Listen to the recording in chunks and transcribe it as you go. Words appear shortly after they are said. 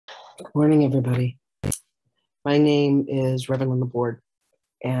Good morning, everybody. My name is Reverend Lynn LaBorde,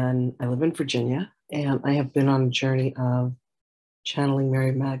 and I live in Virginia, and I have been on a journey of channeling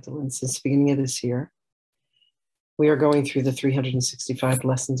Mary Magdalene since the beginning of this year. We are going through the 365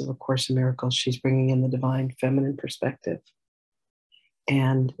 lessons of A Course in Miracles. She's bringing in the divine feminine perspective,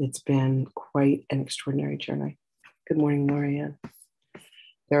 and it's been quite an extraordinary journey. Good morning, Lorianne.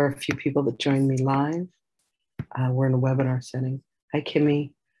 There are a few people that joined me live. We're in a webinar setting. Hi,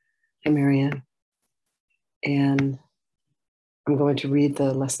 Kimmy. Hi, Marianne. And I'm going to read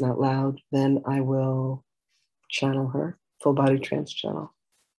the lesson out loud. Then I will channel her, full body trance channel.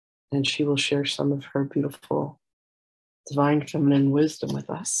 And she will share some of her beautiful divine feminine wisdom with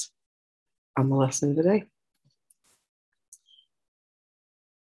us on the lesson of the day.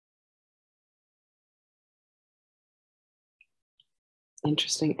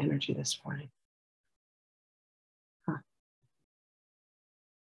 Interesting energy this morning.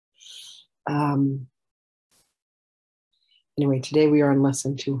 Anyway, today we are on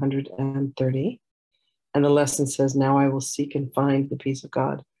lesson 230. And the lesson says, now I will seek and find the peace of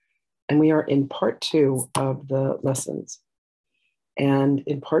God. And we are in part 2 of the lessons. And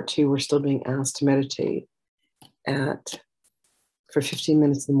in part 2, we're still being asked to meditate for 15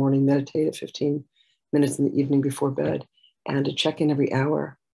 minutes in the morning, meditate at 15 minutes in the evening before bed, and to check in every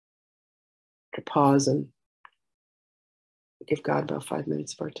hour, to pause and give God about 5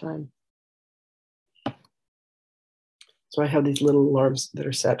 minutes of our time. So I have these little alarms that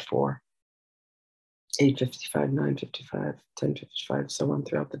are set for 8:55, 9:55, 10:55, so on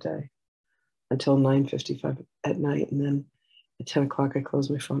throughout the day until 9:55 at night. And then at 10 o'clock, I close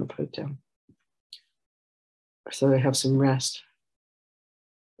my phone and put it down. So I have some rest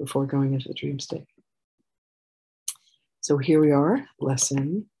before going into the dream state. So here we are,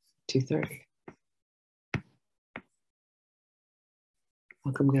 lesson 230.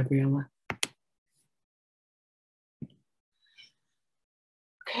 Welcome, Gabriella.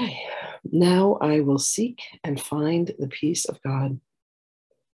 Okay, now I will seek and find the peace of God.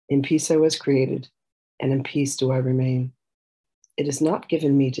 In peace I was created, and in peace do I remain. It is not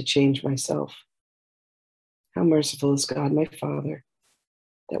given me to change myself. How merciful is God, my Father,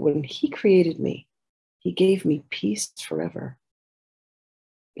 that when He created me, He gave me peace forever.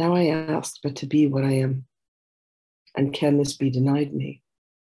 Now I ask but to be what I am. And can this be denied me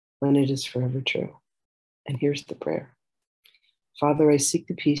when it is forever true? And here's the prayer. Father, I seek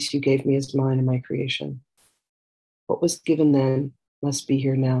the peace you gave me as mine in my creation. What was given then must be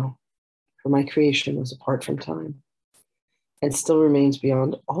here now, for my creation was apart from time and still remains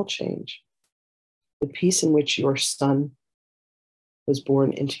beyond all change. The peace in which your Son was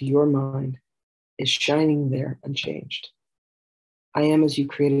born into your mind is shining there unchanged. I am as you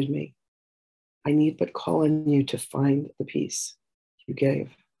created me. I need but call on you to find the peace you gave.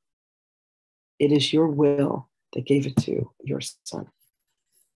 It is your will that gave it to your Son.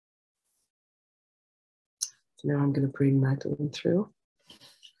 So now I'm going to bring Magdalene through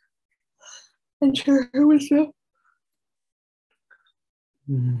and share her wisdom.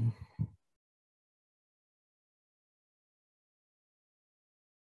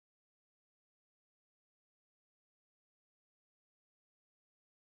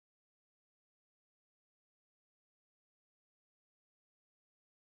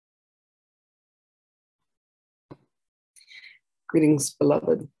 Greetings,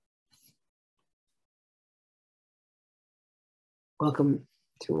 beloved. Welcome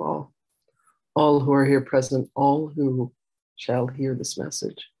to all who are here present, all who shall hear this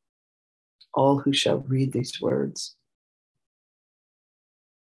message, all who shall read these words.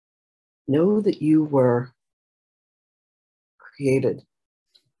 Know that you were created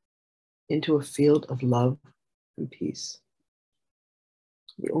into a field of love and peace.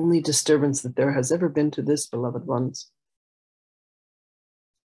 The only disturbance that there has ever been to this, beloved ones,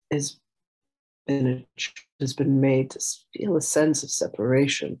 has been made to feel a sense of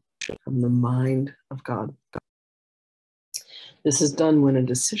separation from the mind of God. This is done when a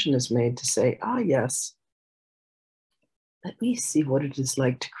decision is made to say, yes, let me see what it is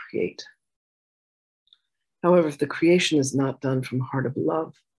like to create. However, if the creation is not done from a heart of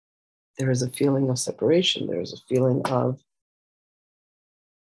love, there is a feeling of separation. There is a feeling of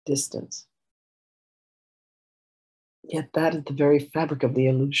distance. Yet that is the very fabric of the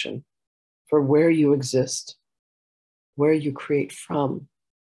illusion. For where you exist, where you create from,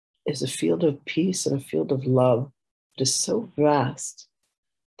 is a field of peace and a field of love that is so vast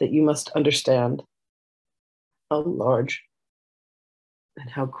that you must understand how large and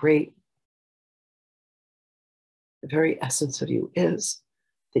how great the very essence of you is,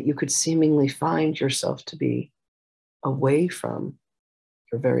 that you could seemingly find yourself to be away from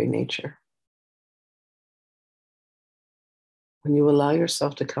your very nature. When you allow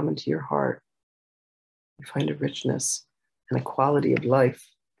yourself to come into your heart, you find a richness and a quality of life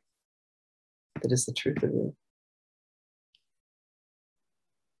that is the truth of you.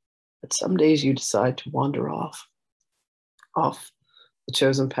 But some days you decide to wander off the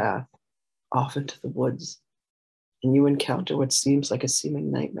chosen path, off into the woods, and you encounter what seems like a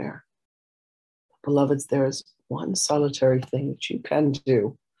seeming nightmare. Beloveds, there is one solitary thing that you can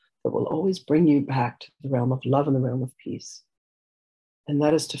do that will always bring you back to the realm of love and the realm of peace. And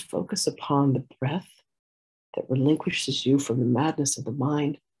that is to focus upon the breath that relinquishes you from the madness of the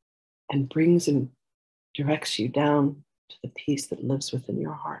mind and brings and directs you down to the peace that lives within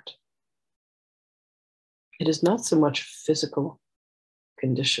your heart. It is not so much physical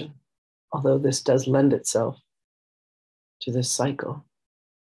condition, although this does lend itself to this cycle.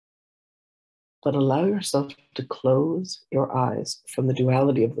 But allow yourself to close your eyes from the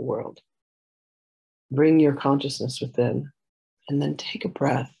duality of the world. Bring your consciousness within, and then take a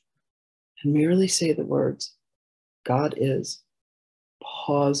breath and merely say the words, God is.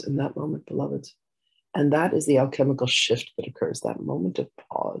 Pause in that moment, beloveds. And that is the alchemical shift that occurs, that moment of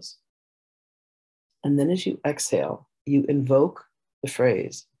pause. And then as you exhale, you invoke the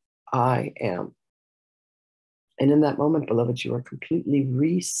phrase, I am. And in that moment, beloveds, you are completely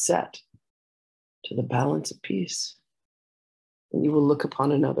reset to the balance of peace. And you will look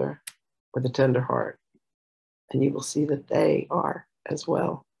upon another with a tender heart, and you will see that they are as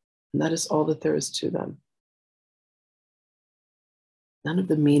well. And that is all that there is to them. None of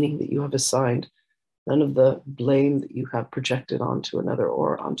the meaning that you have assigned, none of the blame that you have projected onto another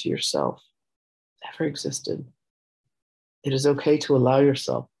or onto yourself ever existed. It is okay to allow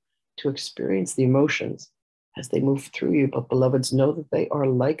yourself to experience the emotions as they move through you, but beloveds, know that they are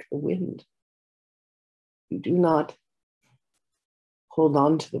like the wind. You do not hold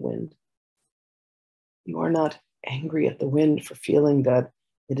on to the wind. You are not angry at the wind for feeling that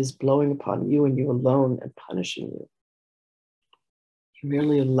it is blowing upon you and you alone and punishing you. You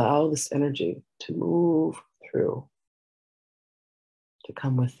merely allow this energy to move through, to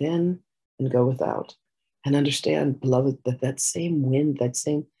come within and go without. And understand, beloved, that that same wind, that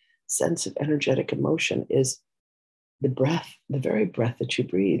same sense of energetic emotion is the breath, the very breath that you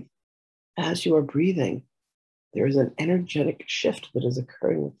breathe. As you are breathing, there is an energetic shift that is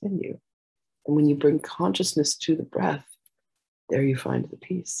occurring within you. And when you bring consciousness to the breath, there you find the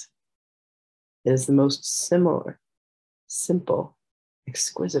peace. It is the most similar, simple,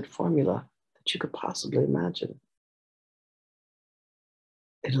 exquisite formula that you could possibly imagine.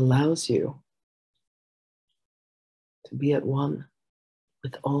 It allows you to be at one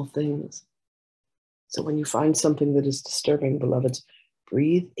with all things. So when you find something that is disturbing, beloveds,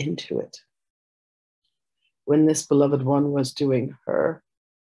 breathe into it. When this beloved one was doing her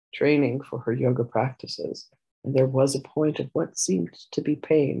training for her yoga practices, and there was a point of what seemed to be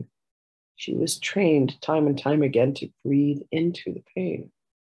pain, she was trained time and time again to breathe into the pain.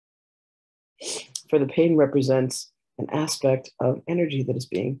 For the pain represents an aspect of energy that is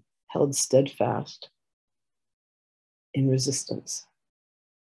being held steadfast in resistance.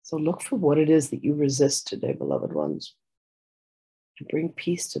 So look for what it is that you resist today, beloved ones, and bring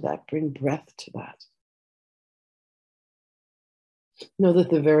peace to that, bring breath to that. Know that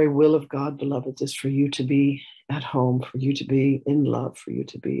the very will of God, beloved, is for you to be at home, for you to be in love, for you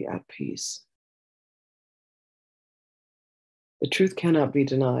to be at peace. The truth cannot be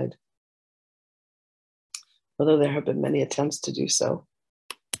denied, although there have been many attempts to do so.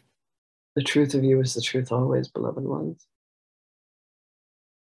 The truth of you is the truth always, beloved ones.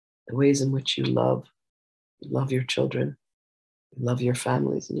 The ways in which you love your children, you love your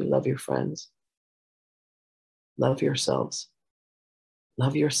families, and you love your friends. Love yourselves.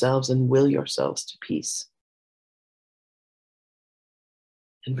 Love yourselves and will yourselves to peace.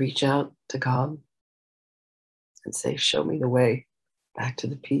 And reach out to God and say, show me the way back to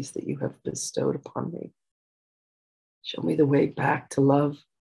the peace that you have bestowed upon me. Show me the way back to love.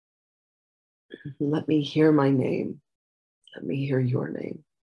 Let me hear my name. Let me hear your name.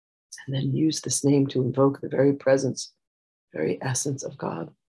 And then use this name to invoke the very presence, very essence of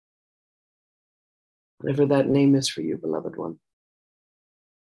God. Whatever that name is for you, beloved one.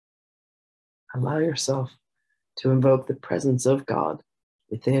 Allow yourself to invoke the presence of God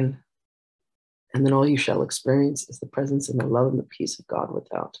within, and then all you shall experience is the presence and the love and the peace of God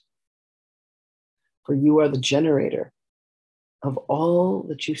without. For you are the generator of all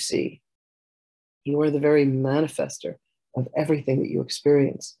that you see. You are the very manifester of everything that you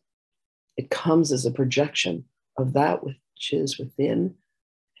experience. It comes as a projection of that which is within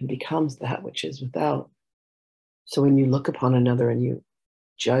and becomes that which is without. So when you look upon another and you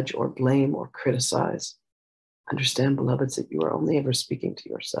judge or blame or criticize. Understand, beloveds, that you are only ever speaking to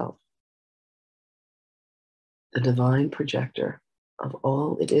yourself. The divine projector of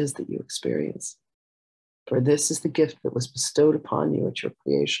all it is that you experience. For this is the gift that was bestowed upon you at your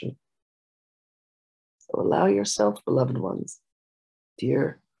creation. So allow yourself, beloved ones,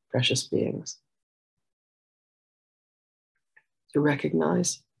 dear, precious beings, to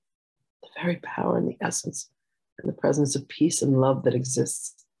recognize the very power and the essence and the presence of peace and love that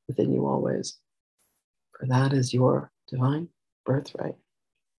exists within you always. For that is your divine birthright.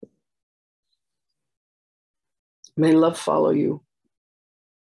 May love follow you.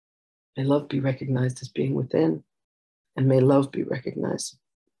 May love be recognized as being within, and may love be recognized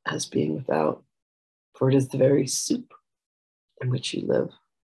as being without, for it is the very soup in which you live.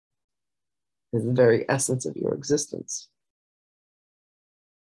 It is the very essence of your existence.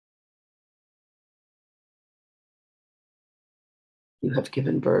 You have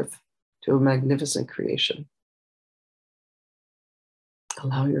given birth to a magnificent creation.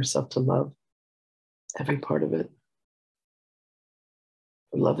 Allow yourself to love every part of it.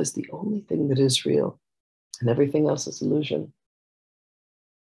 For love is the only thing that is real, and everything else is illusion.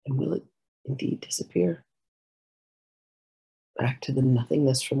 And will it indeed disappear? Back to the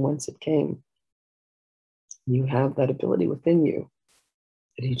nothingness from whence it came. You have that ability within you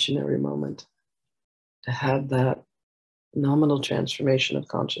at each and every moment to have that nominal transformation of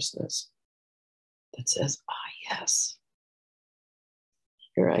consciousness that says, yes,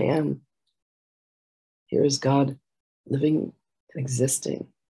 here I am. Here is God living and existing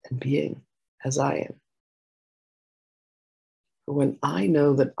and being as I am. For when I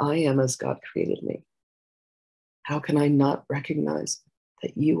know that I am as God created me, how can I not recognize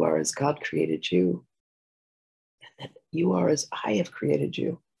that you are as God created you, and that you are as I have created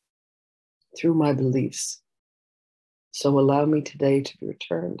you through my beliefs? So allow me today to be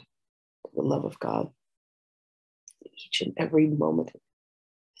returned to the love of God each and every moment,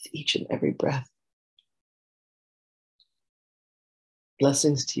 with each and every breath.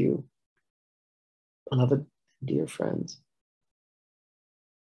 Blessings to you, beloved, dear friends.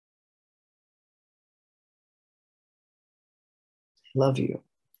 I love you,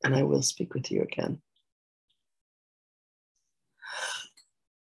 and I will speak with you again.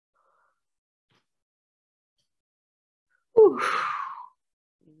 Whew.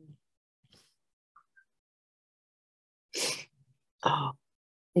 Oh,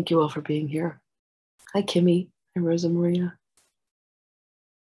 thank you all for being here. Hi, Kimmy. Hi, Rosa Maria.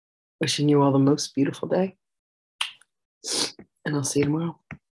 Wishing you all the most beautiful day. And I'll see you tomorrow.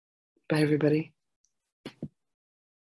 Bye, everybody.